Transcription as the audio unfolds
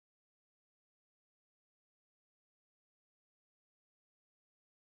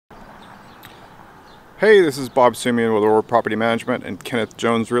Hey, this is Bob Sumien with Or Property Management and Kenneth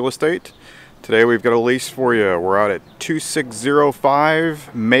Jones Real Estate. Today we've got a lease for you. We're out at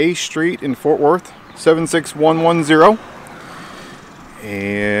 2605 May Street in Fort Worth, 76110.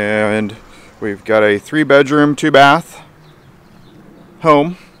 And we've got a 3-bedroom, 2-bath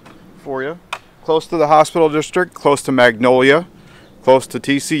home for you. Close to the hospital district, close to Magnolia, close to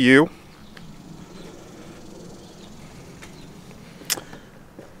TCU.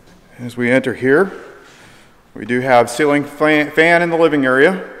 As we enter here, we do have ceiling fan in the living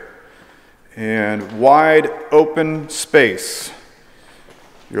area and wide open space.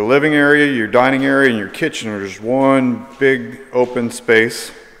 Your living area, your dining area, and your kitchen are just one big open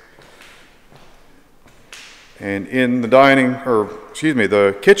space. And in the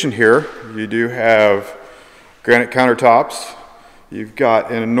the kitchen here, you do have granite countertops. You've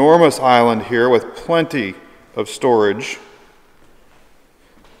got an enormous island here with plenty of storage.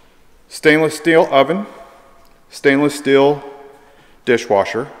 Stainless steel oven. Stainless steel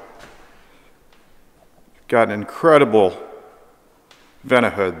dishwasher. Got an incredible vent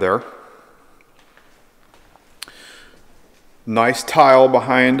hood there. Nice tile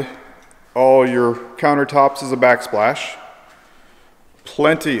behind all your countertops as a backsplash.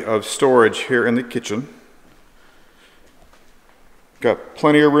 Plenty of storage here in the kitchen. Got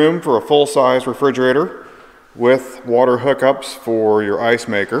plenty of room for a full-size refrigerator with water hookups for your ice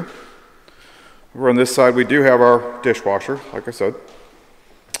maker. Over on this side, we do have our dishwasher, like I said.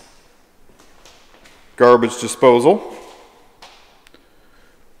 Garbage disposal.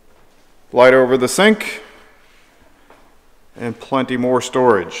 Light over the sink. And plenty more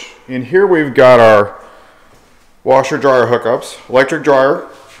storage. In here we've got our washer dryer hookups. Electric dryer.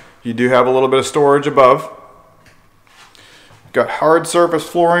 You do have a little bit of storage above. Got hard surface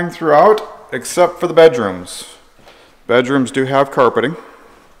flooring throughout, except for the bedrooms. Bedrooms do have carpeting.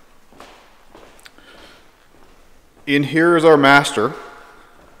 In here is our master.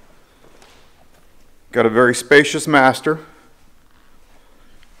 Got a very spacious master.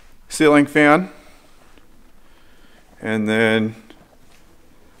 Ceiling fan. And then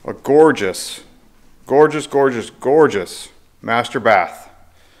a gorgeous master bath.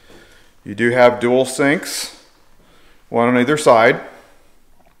 You do have dual sinks, one on either side.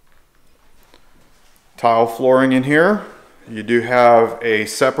 Tile flooring in here. You do have a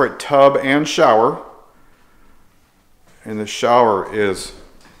separate tub and shower. And the shower is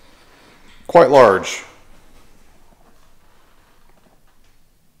quite large.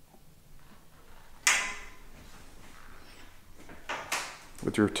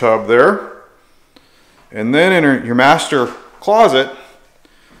 With your tub there. And then in your master closet,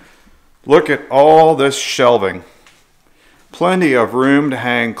 look at all this shelving. Plenty of room to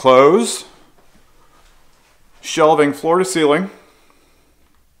hang clothes. Shelving floor to ceiling.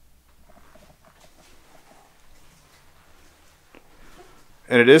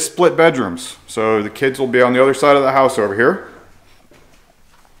 And it is split bedrooms, so the kids will be on the other side of the house over here.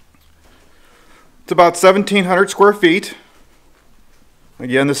 It's about 1,700 square feet.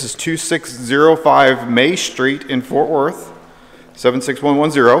 Again, this is 2605 May Street in Fort Worth,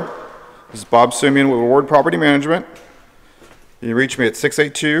 76110. This is Bob Sumien with Or Property Management. You can reach me at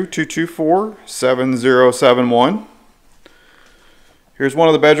 682-224-7071. Here's one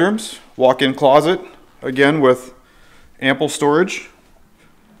of the bedrooms, walk-in closet, again with ample storage.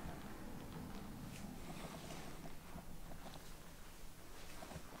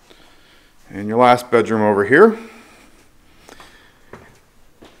 And your last bedroom over here.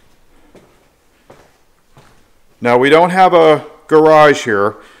 Now we don't have a garage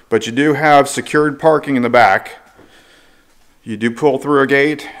here, but you do have secured parking in the back. You do pull through a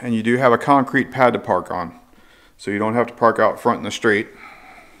gate and you do have a concrete pad to park on. So you don't have to park out front in the street.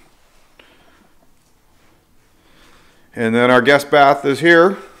 And then our guest bath is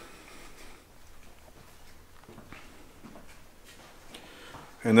here.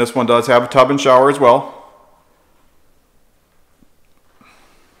 And this one does have a tub and shower as well.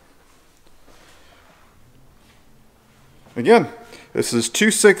 Again, this is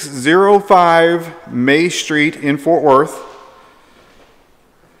 2605 May Street in Fort Worth.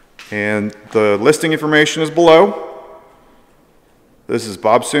 And the listing information is below. This is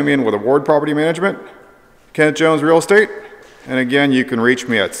Bob Sumien with Or Property Management, Kenneth Jones Real Estate. And again, you can reach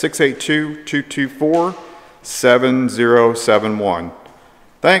me at 682-224-7071.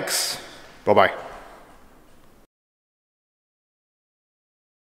 Thanks. Bye-bye.